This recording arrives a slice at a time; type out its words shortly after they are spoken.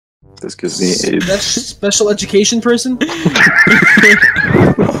This gives me AIDS. That's special education person?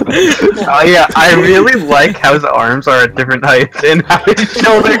 Oh yeah, I really like how his arms are at different heights and how his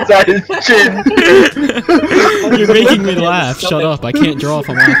shoulders at his chin. You're making me laugh. Shut up. I can't draw if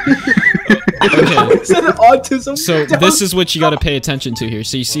I'm laughing. Okay. Is that an autism? So this is what you gotta pay attention to here.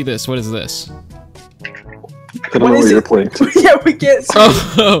 So you see this. What is this? I don't know what you're pointing to. Yeah, we can't see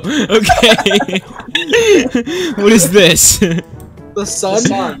Oh, okay. What is this? the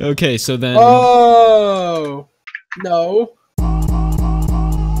sun. Okay, so then... Oh! No.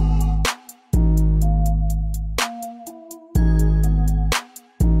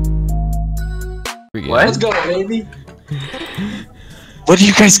 What? Let's go, baby. What are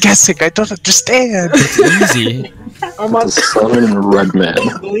you guys guessing? I don't understand. It's easy. I'm The sun and a red man.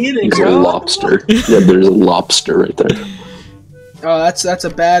 He's a lobster. Yeah, there's a lobster right there. Oh, that's a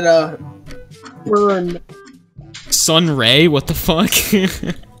bad burn. Sun Ray? What the fuck?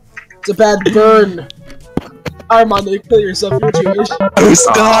 It's a bad burn. Armando, you kill yourself. You're Jewish.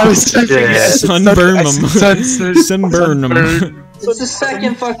 I was Sunburn 'em. Sunburn 'em. It's the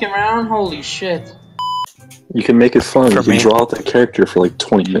second fucking round. Holy shit. You can make it fun. You For can me. draw out that character for like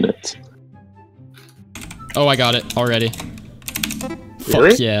 20 minutes. Oh, I got it already.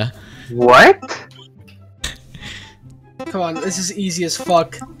 Really? Fuck yeah. What? Come on, this is easy as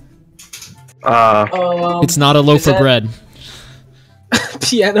fuck. It's not a loaf of bread.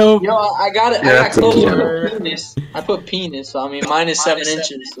 Piano. Yo, I got it. Yeah, I got that's a close to piano. penis. I put penis, so I mean, mine is 7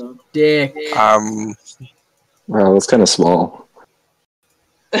 inches. So. Dick. Wow, that's kind of small.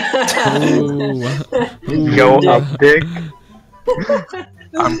 Ooh. Go up, dick.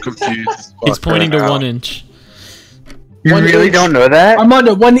 I'm confused. as He's fuck pointing right to now. 1 inch. You 1 really inch. don't know that?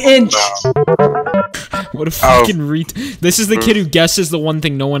 Armando, 1 inch. What a fucking This is the kid who guesses the one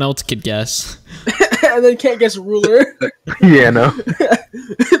thing no one else could guess. And then can't guess ruler. Piano.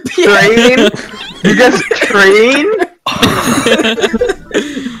 Train? You guess train?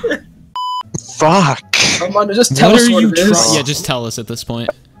 Fuck. Armando, just tell What us are what you it is. trying? Yeah, just tell us at this point.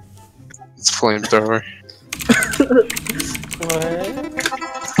 It's flamethrower.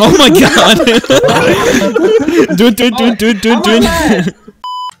 Oh my god! Dun.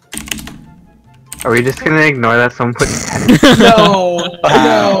 Are we just gonna ignore that someone put No.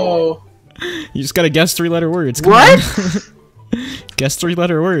 No. You just gotta guess 3-letter words. Come What? on. Guess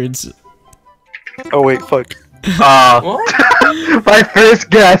 3-letter words. Oh wait, fuck. My first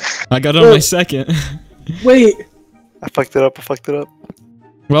guess. I got it on my second. Wait. I fucked it up. I fucked it up.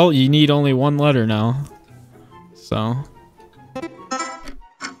 Well, you need only 1 letter now. So.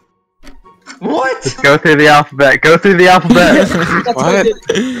 What? Just go through the alphabet. Go through the alphabet. That's what I What? did.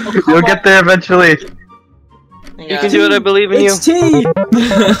 Oh, come You'll on. get there eventually. You can do it. I believe in you. It's T.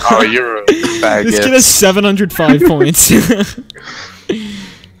 Oh, you're a faggot. This kid has 705 points.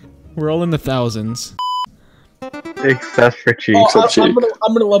 We're all in the thousands. Except for cheeks. Oh, Except I'm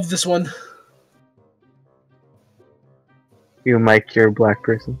gonna love this one. You, Mike, you're a black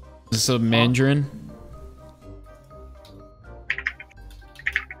person. Is this a Mandarin?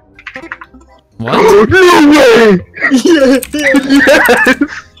 What? No way! Yeah.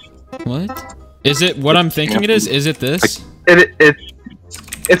 What? Is it what I'm thinking it is? Is it this?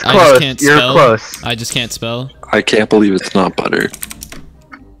 It's I close. just can't You're spell. close. I just can't spell. I can't believe it's not butter.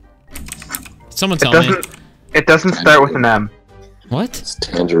 Someone It tell me. doesn't start with an M. What? It's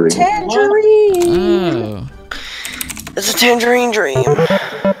tangerine. Oh. It's a tangerine dream.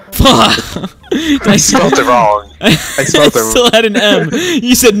 Fuck! I spelled it wrong. I spelled it wrong. still had an M.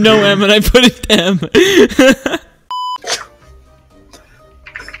 You said no M and I put it M.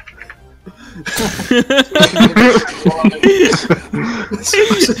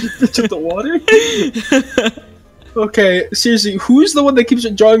 Bitch at the water? Okay, seriously, who's the one that keeps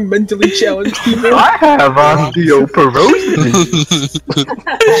drawing mentally challenged people? I have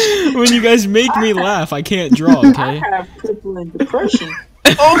osteoporosis. When you guys make me laugh, I can't draw, I okay? have crippling depression.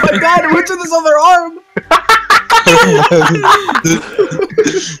 Oh my god, what's in this other arm?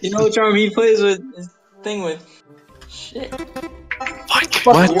 You know which arm he plays with his thing with? Shit. What?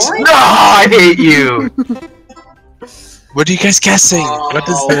 What? No, I hate you. What are you guys guessing? What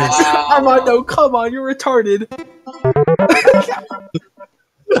is this? Wow. Armando, come on, you're retarded.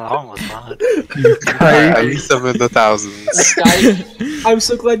 Oh my god. At least I'm in the thousands. Skype. I'm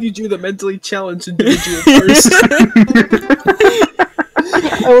so glad you drew the mentally challenged individual first.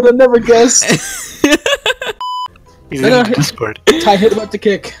 I would have never guessed. He's in Discord. Ty hit about to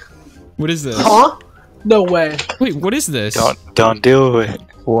kick. What is this? Huh? No way. Wait, what is this? Don't do it.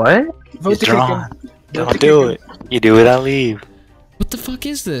 What? Vote to kick drawn. him. Vote Don't to do kick it. You do it, I'll leave. What the fuck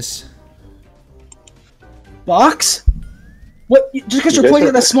is this? Box? What? Just because you're playing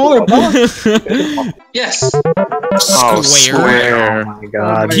in a smaller block? Yes. Oh, square. Oh my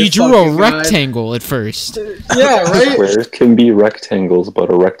god. He drew a fucking God. rectangle at first. Yeah, right? Squares can be rectangles, but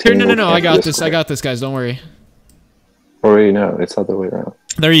a Here, rectangle. no, can't I be got a this. square. I got this, guys. Don't worry. Or wait, no, it's the other way around.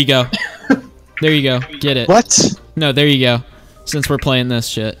 There you go. There you go. Get it. What? No, there you go. Since we're playing this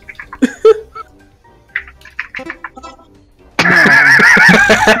shit.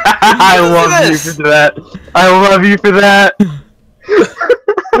 I love you for that. I love you for that.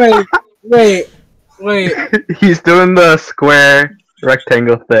 Wait. He's doing the square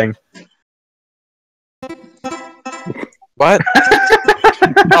rectangle thing. What?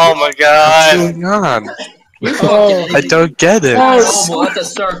 Oh my What's god. going on? Oh. I don't get it. Oval, that's a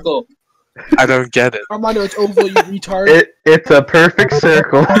circle. I don't get it. Armando, it's oval, you retard. It's a perfect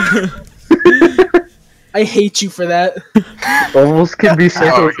circle. I hate you for that. Ovals can be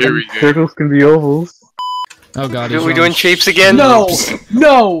circles. here we go. Circles can be ovals. Oh god. Are he's we wrong. doing shapes again? No!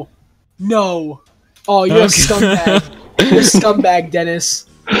 Oh, you're a Okay. scumbag. You're a scumbag, Dennis.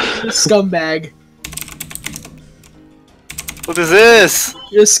 You're a scumbag. What is this?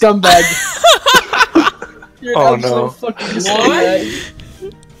 You're a scumbag. You're an Oh, absolute no. fucking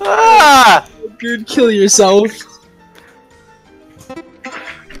scumbag. Ah! Dude, kill yourself.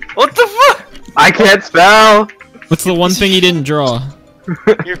 What the fuck? I can't spell. What's the one thing he didn't draw?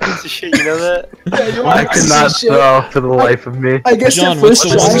 You're a piece of shit, you know that? Yeah, you're I a piece of cannot shit. spell for the life of me. I guess John, your what's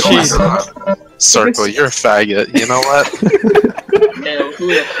first the one try. shape? Circle, you're a faggot. You know what? Yeah, who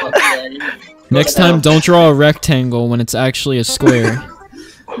the fuck are you? Next time, don't draw a rectangle when it's actually a square.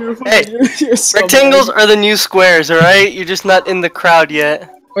 You're Hey, you're a scumbag. Rectangles are the new squares, alright? You're just not in the crowd yet.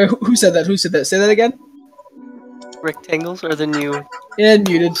 Wait, who said that? Who said that? Say that again? Rectangles are the new. And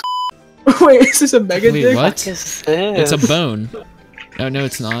muted. Wait, is this a mega Wait, dick? what? What is this? It's a bone. Oh, no,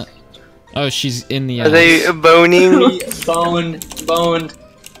 it's not. Oh, she's in the Are they boning? Boned.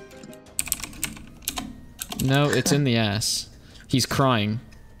 No, it's in the ass. He's crying.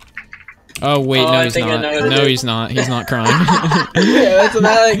 Oh, wait, Oh, no, I he's think I know not. what it No, is. he's not. He's not crying. Yeah, that's what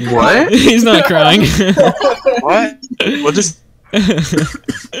I like. What? He's not crying. What? What is?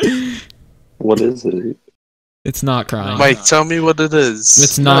 What is it? It's not crying. Mike, tell me what it is.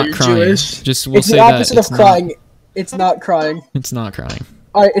 It's No, not you're crying. Jewish. Just we'll It's say the that. opposite It's of not. crying. It's not crying. It's not crying.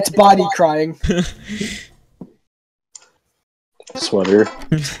 Alright, it's body crying. Sweater.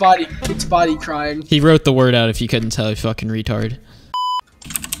 It's body crying. He wrote the word out if you couldn't tell, you fucking retard.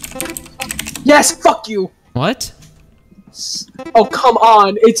 Yes, fuck you! What? Oh, come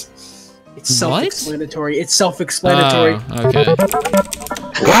on! It's self-explanatory. It's self-explanatory. Oh, okay.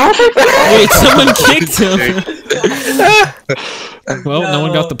 Wait, someone kicked him! Well, no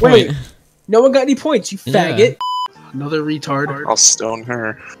one got the point. Wait. No one got any points, you Yeah. faggot. Another retard. I'll stone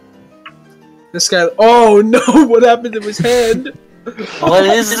her. This guy. Oh no! What happened to his head? What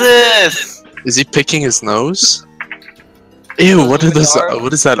is this? Is he picking his nose? Ew, what is this?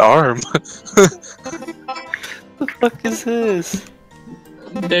 What is that arm? The fuck is this?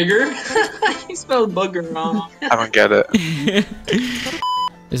 Bigger? He spelled booger wrong. I don't get it.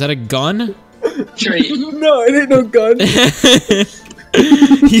 Is that a gun? Tree. No, it ain't no gun.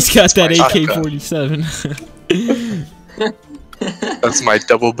 He's got that my shotgun. AK-47. That's my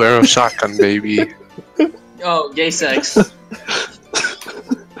double barrel shotgun, baby. Oh, gay sex.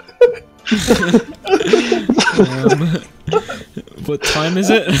 What time is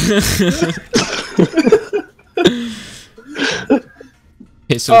it?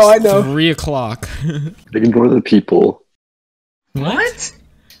 Okay, so Oh, it's I know. 3 o'clock. Ignore the people. What?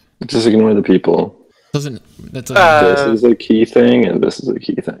 Just ignore the people. Doesn't that's a This is a key thing, and this is a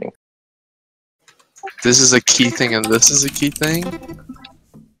key thing. This is a key thing and this is a key thing?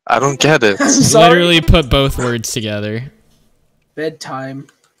 I don't get it. I'm sorry. literally put both words together. Bedtime.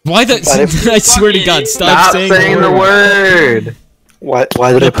 Why that? I swear to God, stop Stop saying, saying the word. Why did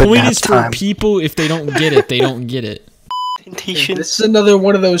I The put point nap is for time? people, if they don't get it, they don't get it. Temptation. This is another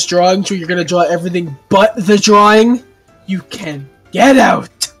one of those drawings where you're gonna draw everything but the drawing. You can get out.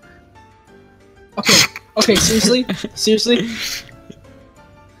 Okay, seriously.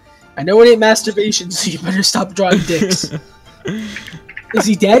 I know it ain't masturbation, so you better stop drawing dicks. Is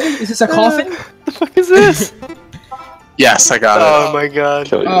he dead? Is this a coffin? The fuck is this? Yes, I got Oh my god.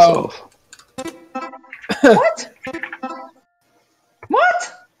 Kill Oh. yourself. What?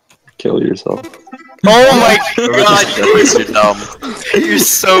 What? Kill yourself. Oh my it. god, You're dumb. you're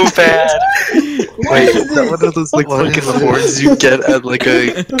so bad. Wait, is that one of those like fucking awards you get at like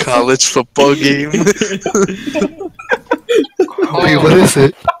a college football game? Wait, what is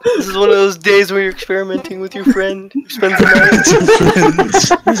it? This is one of those days where you're experimenting with your friend who spends the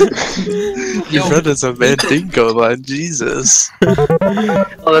night. Your friend is a mandingo, man. Jesus.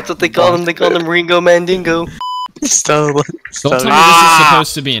 Oh, that's what they call him. They call him Ringo Mandingo. Don't tell me this is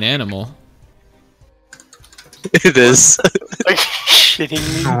supposed to be an animal. It is. Are you shitting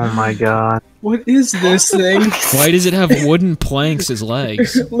me? Oh my god. What is this thing? Why does it have wooden planks as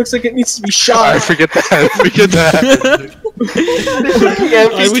legs? It looks like it needs to be I shot. forget that. I forget that.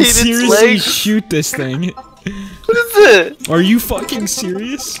 I would seriously shoot this thing. What is it? Are you fucking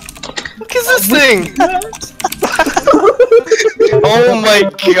serious? What is this thing? Oh my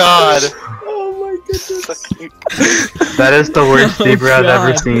god. Oh my goodness. That is the worst zebra I've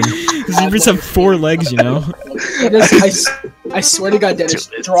ever God. seen. Zebras have 4 legs, you know? I swear to God, Dennis,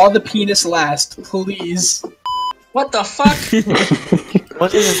 draw the penis last, please. What the fuck?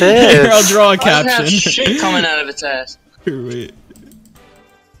 What is Here, this? I'll draw a Why does it have caption. shit coming out of its ass? Here, wait.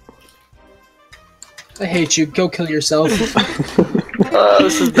 I hate you. Go kill yourself. Oh,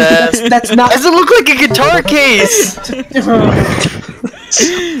 this is bad. That's not. Why does it look like a guitar case?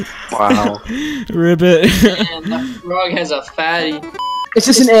 Wow. Ribbit. And the frog has a fatty. Is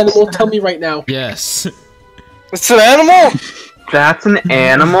this an animal? Tell me right now. Yes. It's an animal? That's an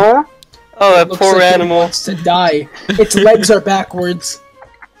animal? Oh, that Looks poor like it animal. wants to die. Its legs are backwards.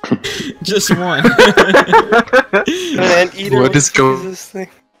 Just one. An anteater. What is going- this thing?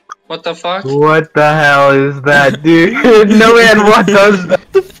 What the fuck? What the hell is that, dude? No animal does that.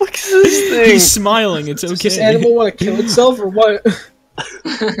 What the fuck is this thing? He's smiling, it's Does this okay. animal want to kill itself or what?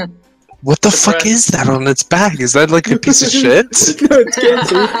 What the fuck is that on its back? Is that like a piece of shit? No, it's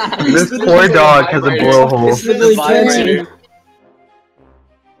cancer. This poor dog has a blowhole. It's literally cancer.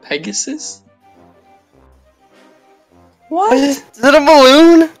 Pegasus? What? Is it a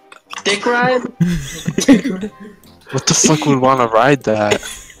balloon? Dick ride? What the fuck would want to ride that?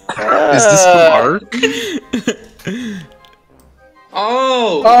 Is this from art?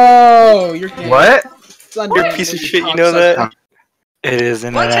 Oh! Oh, you're gay. What? It's on You're a damn piece of baby shit, you know cocksucker. that? It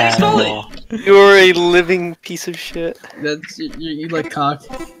isn't What? an How do you spell it? animal. You're a living piece of shit. That's you like cock.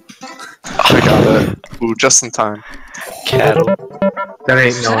 I got it. Ooh, just in time. Cattle. That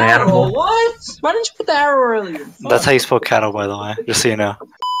ain't no animal. What? Why didn't you put the arrow earlier? That's how you spell cattle, by the way, just so you know.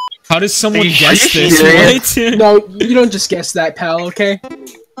 How does someone Are you guess this? serious? What? No, you don't just guess that, pal. Okay.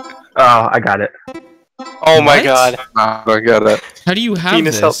 Oh, I got it. Oh my What? god. Nah, I got it. How do you have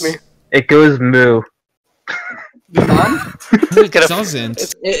Penis, this? help me. It goes moo. Mom? It Get a-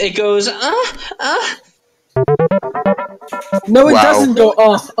 doesn't. It goes, No, it Wow. doesn't go.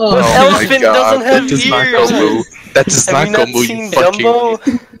 Oh Elephant my god, doesn't have that does not ears. go moo. That does Have not you go not moo, seen you fucking...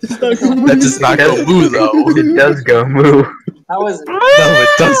 Dumbo? That does not go moo, though. It does go moo. How was it? No, it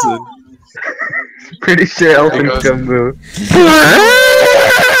doesn't. Pretty sure elephants goes- go moo.